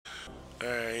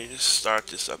Alright, let's start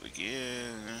this up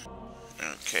again.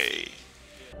 Okay.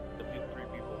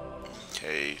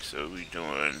 Okay, so we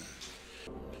doing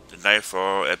the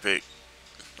Nightfall Epic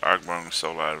Arcburn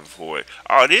Soul Out of the Void.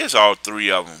 Oh, it is all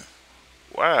three of them.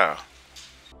 Wow.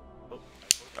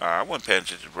 I wasn't paying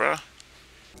attention, bro.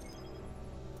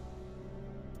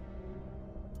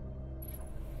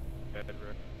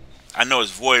 I know it's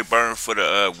Void Burn for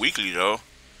the weekly though.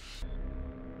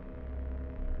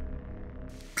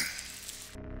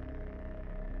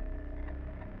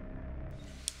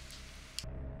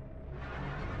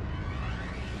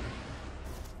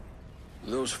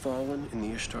 Those fallen in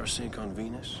the Ishtar sink on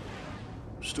Venus?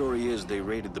 Story is they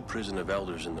raided the prison of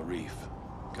elders in the reef.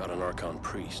 Got an Archon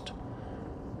priest.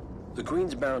 The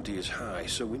Queen's bounty is high,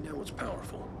 so we know it's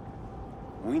powerful.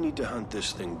 We need to hunt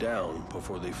this thing down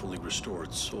before they fully restore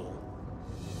its soul.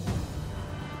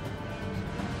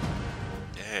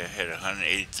 Yeah, I had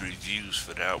 183 views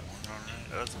for that one on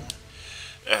that other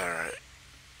one. Alright.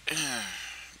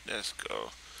 Let's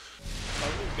go. I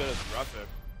was good at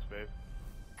graphics, babe.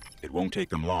 It won't take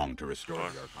them long to restore the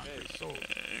Archon's soul.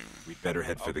 We'd better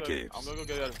head for the caves. I'm gonna go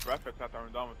get at graphics after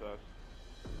I'm done with this.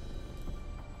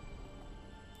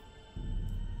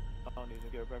 I don't need to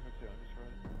get graphics here, I'm just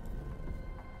running.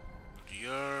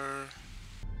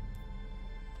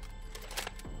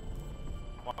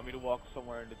 Want me to walk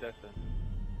somewhere in the distance?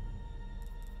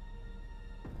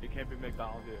 You can't be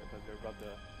McDonald's here because they're about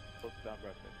to close down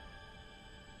breakfast.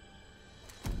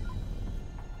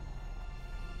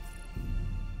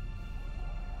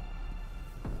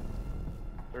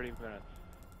 $30 minutes.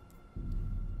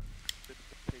 It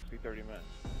takes me 30 minutes.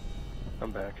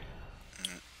 I'm back.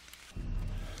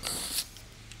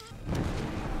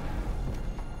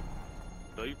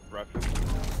 So you breakfast.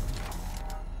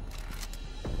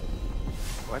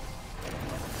 What?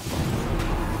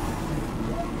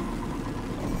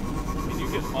 Can you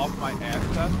get off my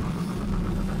access?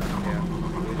 Yeah,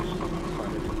 they just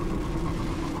find it.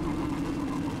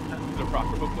 The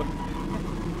proper booklet.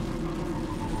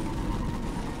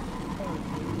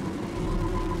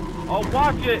 Oh,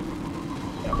 watch it!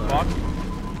 Watch.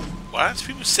 Why is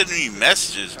people sending me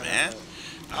messages, man?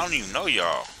 I don't even know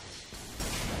y'all.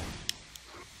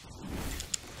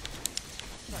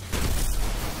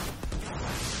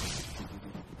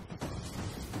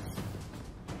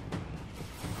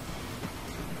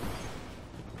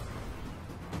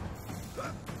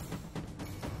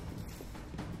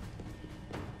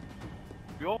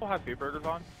 You all have burgers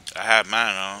on? I have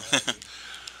mine on.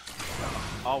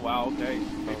 Oh wow, okay.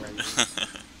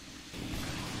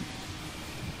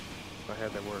 I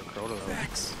had that word Crota.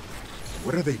 Max,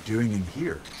 what are they doing in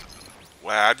here?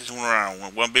 Wow, I just went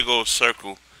around one big old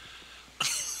circle.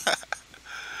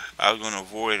 I was gonna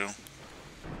avoid them.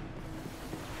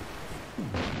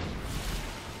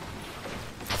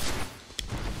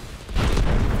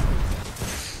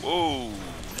 Whoa,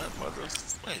 that mother.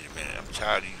 Wait a minute, I'm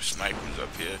tired of you snipers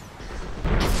up here.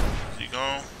 Is he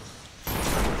gone?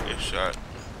 Get shot.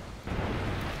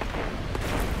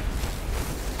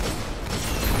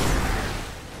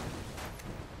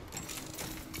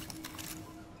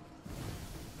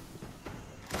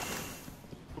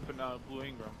 Pooping out Blue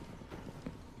Ingram.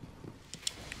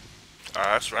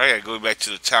 That's right, I gotta go back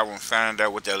to the tower and find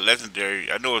out what that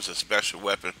legendary. I know it's a special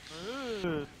weapon.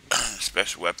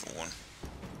 Special weapon one.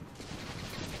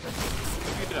 Did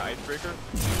you get an icebreaker?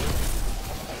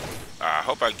 I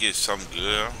hope I get something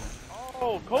good.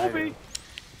 Oh, Kobe!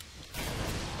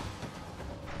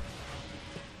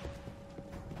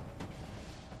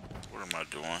 What am I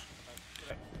doing?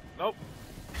 Nope.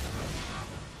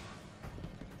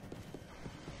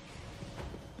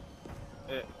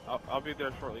 I'll be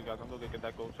there shortly, guys. I'm gonna get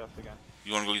that gold chest again.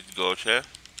 You wanna go get the gold chest?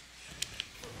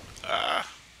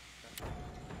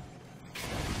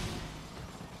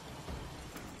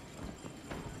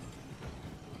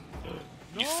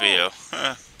 You fail.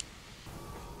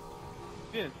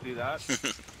 You didn't see that.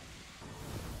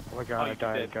 Oh my god, I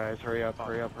died, did. guys. Hurry up,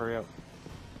 hurry up, hurry up.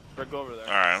 Right, go over there.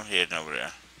 Alright, I'm heading over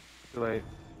there. Too late.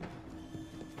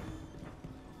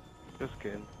 Just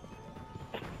kidding.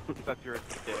 That's your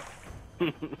dick.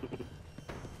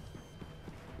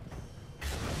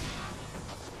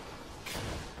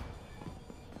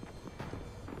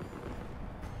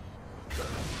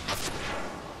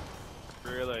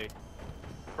 Really?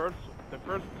 The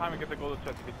first time I get the gold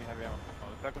chest, it gives me heavy ammo. Oh,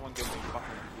 the second one gives me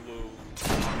fucking blue.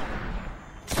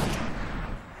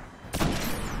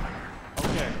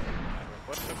 Okay.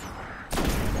 What the?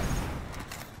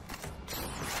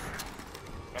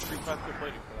 Got 3 faster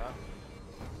plating for that.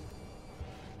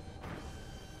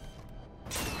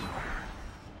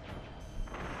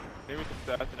 Maybe it's a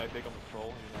stats and I think I'm a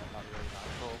troll, even though I'm not really not.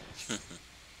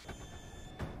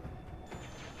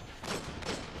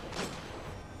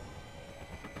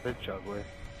 The juggler.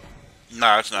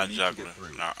 Nah, it's not We need to get juggler.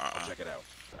 through. Nah, I'll check it out.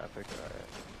 I think alright.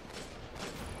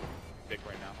 Dick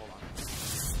right now. Hold on.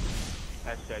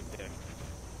 Hashtag dick.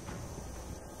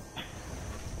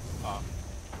 Oh.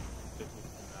 This is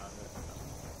coming out of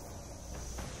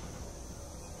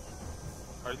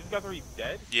it. Are these guys already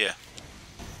dead? Yeah.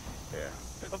 Yeah.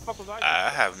 What the fuck was I? I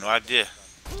have no idea.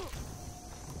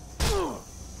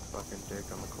 Fucking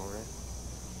dick on the corner.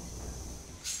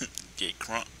 Get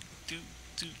crunk. Do.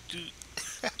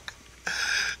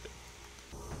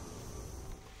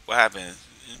 What happened?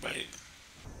 Anybody?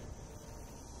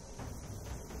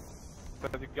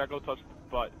 But you gotta go touch the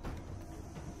butt.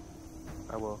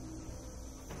 I will.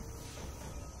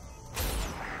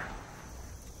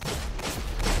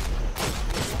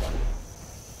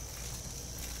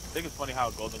 I think it's funny how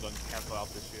a golden gun can cancel out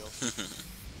this shield.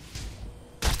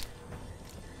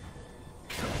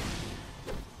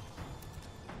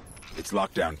 It's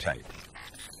locked down tight.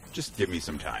 Just give me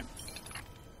some time.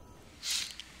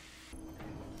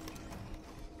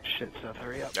 Shit, Seth,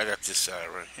 hurry up. I got this side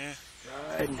right here.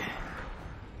 Run.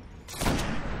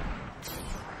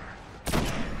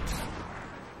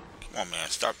 Come on, man.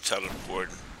 Stop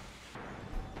teleporting.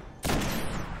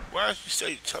 Why did you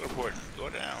say teleporting? Go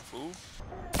down, fool.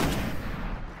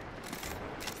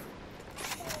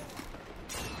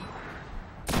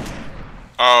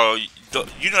 Oh,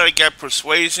 you know they got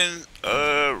persuasion,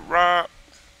 Rob?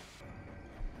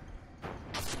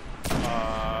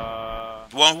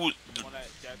 The one who,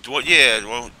 the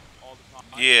one,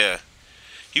 yeah.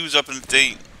 He was up in the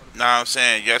thing, nah, I'm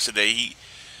saying, yesterday, he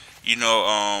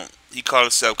called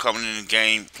himself coming in the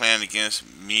game, playing against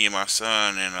me and my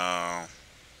son, and, I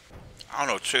don't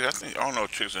know, Tricks, I don't know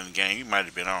Tricks in the game, he might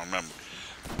have been, I don't remember.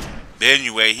 But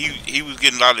anyway, he was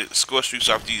getting a lot of score streaks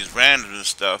off these randoms and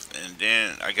stuff, and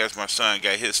then I guess my son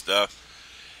got his stuff,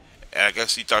 and I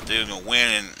guess he thought they was gonna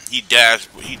win, and he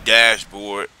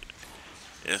dashboard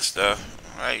and stuff.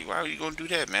 Like, why are you gonna do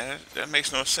that, man? That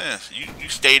makes no sense. You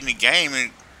stayed in the game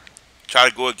and try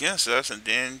to go against us, and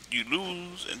then you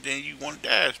lose, and then you want a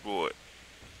dashboard.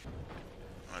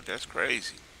 Like, that's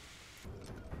crazy.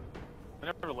 I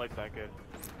never liked that kid.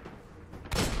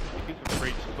 He gets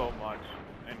afraid so much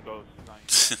and goes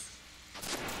nice.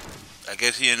 I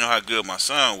guess he didn't know how good my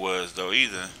son was, though,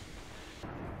 either.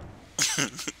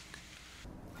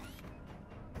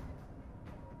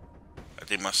 I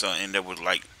think my son ended up with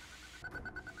like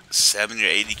 70 or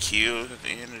 80 kills at the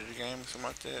end of the game or something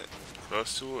like that.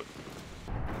 Close to it.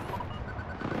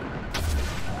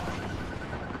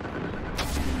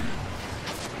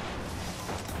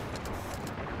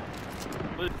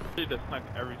 Literally just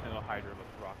sniped every single Hydra with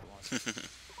the rocket launcher.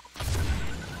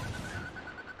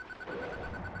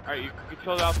 Alright, you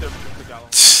chilled out there, Mr. Gallo.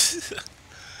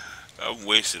 I'm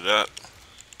wasted up.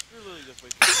 You're literally just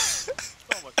wasting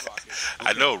so much rocket.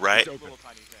 I know, right? Little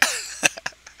tiny thing.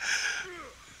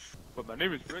 But my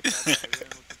name is Rick.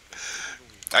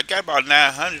 I got about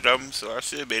 900 of them, so I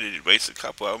should have made it erase a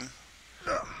couple of them.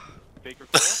 Baker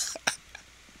Core?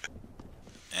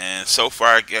 And so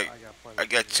far, I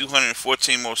got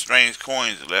 214 more strange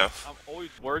coins left. I'm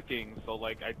always working, so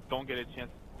like I don't get a chance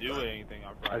to do anything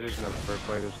on Friday. I just never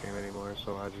play this game anymore,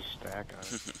 so I just stack on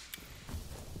it.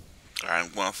 Alright,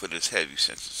 I'm going for this heavy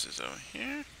sentences over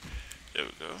here. There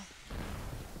we go.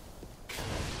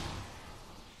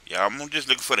 Yeah, I'm just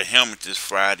looking for the helmet this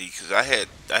Friday because I had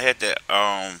that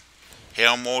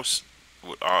Helmos,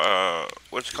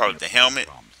 what you call it, the helmet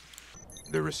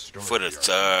for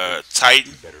the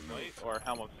Titan, Or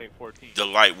Helmut say 14. the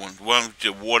light one with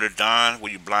the water dawn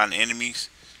where you blind enemies.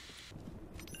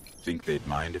 Think they'd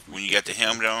mind if When you got the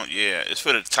helmet on, yeah, it's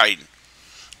for the Titan.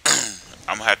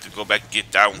 I'm gonna have to go back and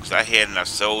get that one because I had it and I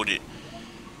sold it.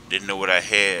 Didn't know what I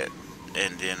had,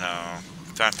 and then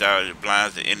found out it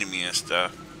blinds the enemy and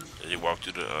stuff. They walk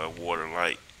through the water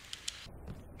light,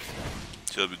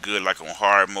 so it'll be good like on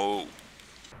hard mode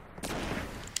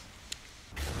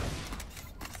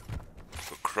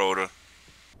for Crota.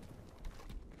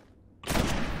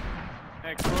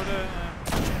 Hey, Crota.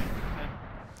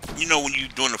 You know when you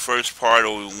doing the first part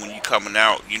or when you coming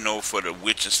out, you know, for the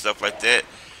witch and stuff like that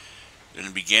in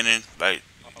the beginning, like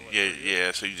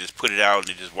yeah. So you just put it out and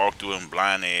they just walk through and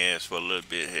blind their ass for a little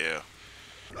bit here.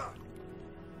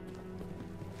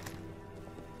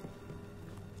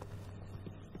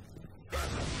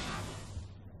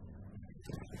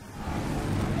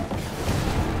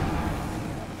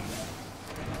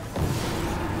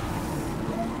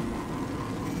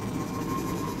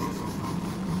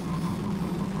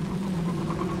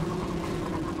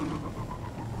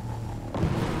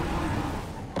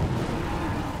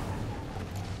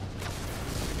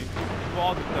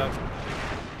 All the stuff.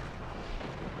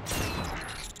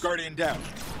 Guardian down.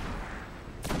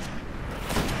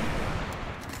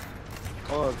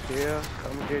 Orbs here.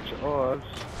 Come get your orbs.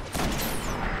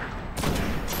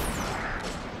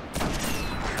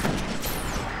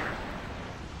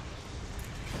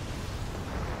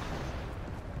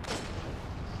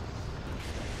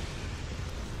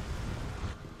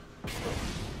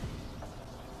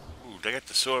 Ooh, they got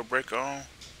the sword breaker on.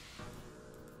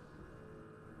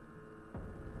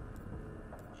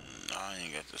 No, I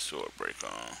ain't got the sword breaker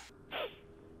on.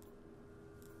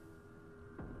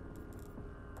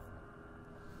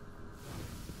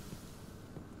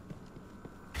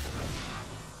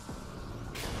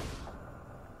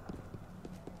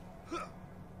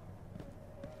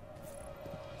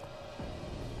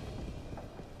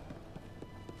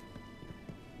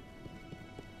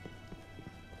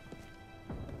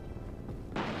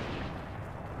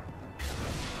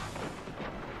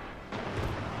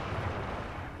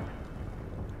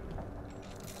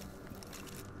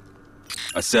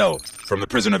 A cell from the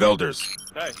prison of elders.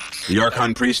 Hey. The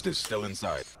Archon priest is still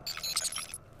inside.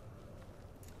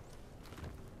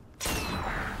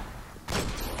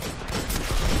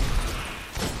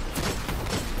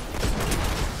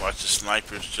 Watch the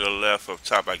snipers to the left up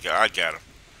top. I got him.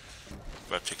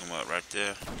 If I pick him up right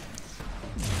there.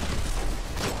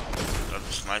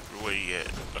 Another sniper, where you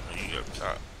at? Oh, you up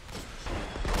top.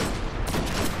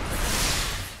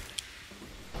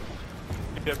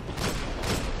 Yep.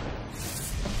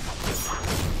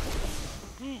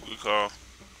 Ooh, good call.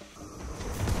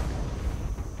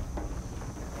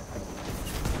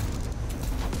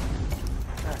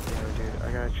 God damn it, dude.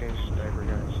 I gotta change the diaper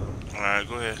gun, so. Alright,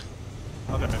 go ahead.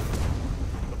 Okay.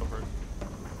 Go first.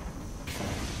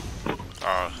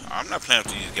 I'm not playing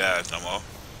with these guys no more.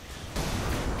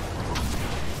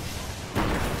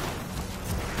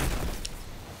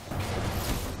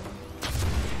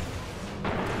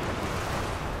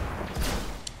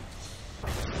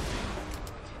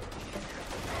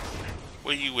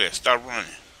 Where you at? Start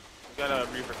running. We got a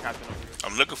Reaper captain over here.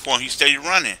 I'm looking for him. He stayed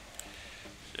running.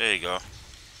 There you go. I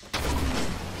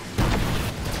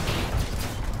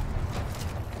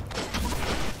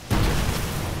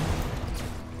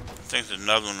think there's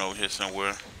another one over here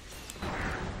somewhere.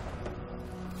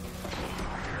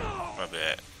 My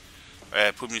bad.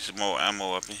 Alright, put me some more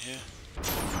ammo up in here.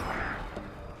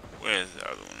 Where's the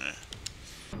other one at?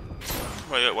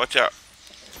 Come on, watch out.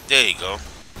 There you go.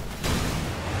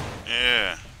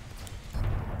 Yeah.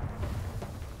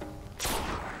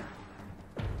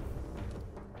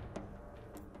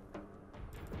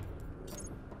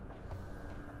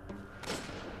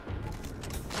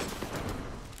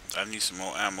 I need some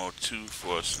more ammo too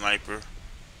for a sniper. Let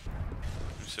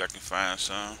me see if I can find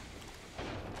some.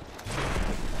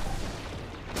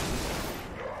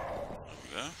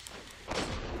 There we go.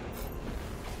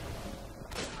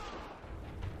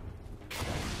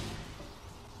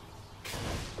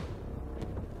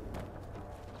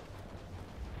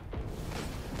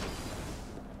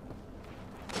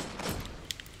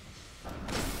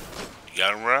 You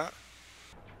got him right?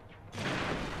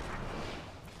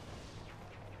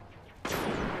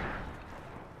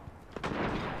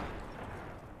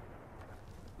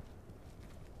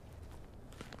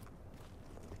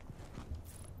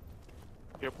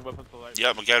 Careful weapons to light.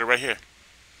 Yep, I got it right here.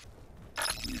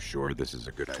 You sure this is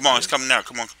a good idea? Come on, it's coming out.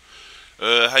 Come on.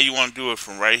 How you want to do it?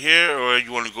 From right here, or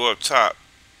you want to go up top?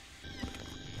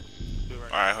 Do it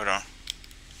right. All right, hold on.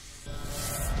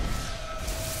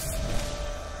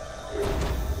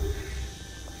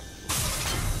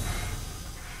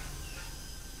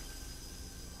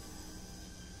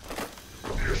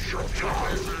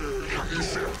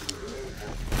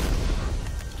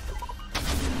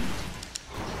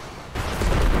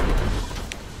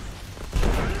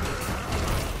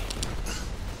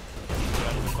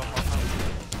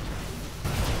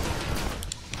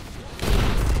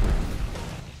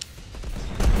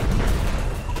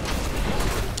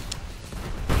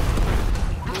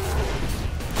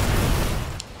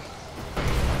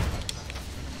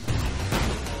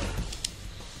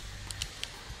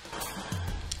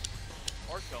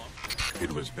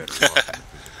 It was better off in the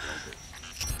prison of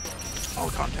elders.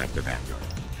 I'll contact the Vanguard.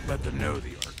 Let them know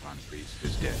the Archon priest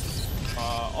is dead.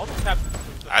 All the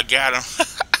captains. I got him.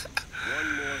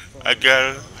 I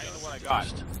got him. I know what I got.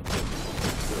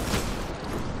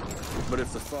 But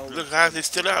if the fall Look, guys, they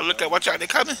still out. Look at, watch out, they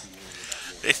coming.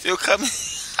 They still coming.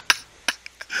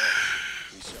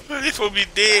 They supposed to be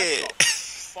dead.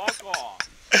 Fuck off.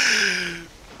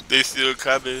 They still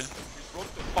coming. You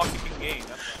broke the fucking game.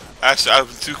 That's what I shot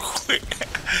him too quick.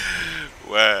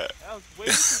 Wow. that was way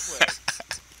too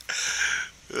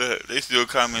quick. They still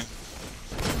coming.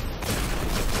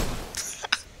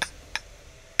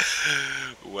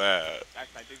 Wow.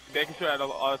 Making sure I had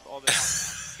all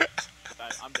this.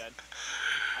 I'm dead.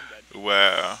 I'm dead.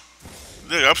 Wow.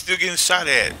 Look, I'm still getting shot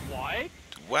at. What?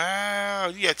 Wow.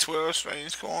 You got 12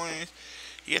 strange coins.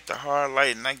 You get the hard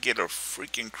light, and I get a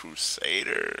freaking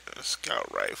Crusader a scout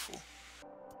rifle.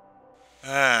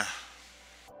 Ah.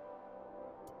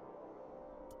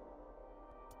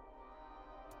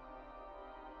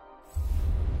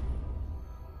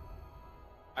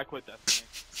 I quit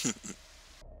Destiny.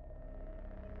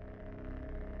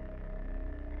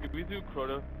 Did we do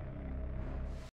Crota?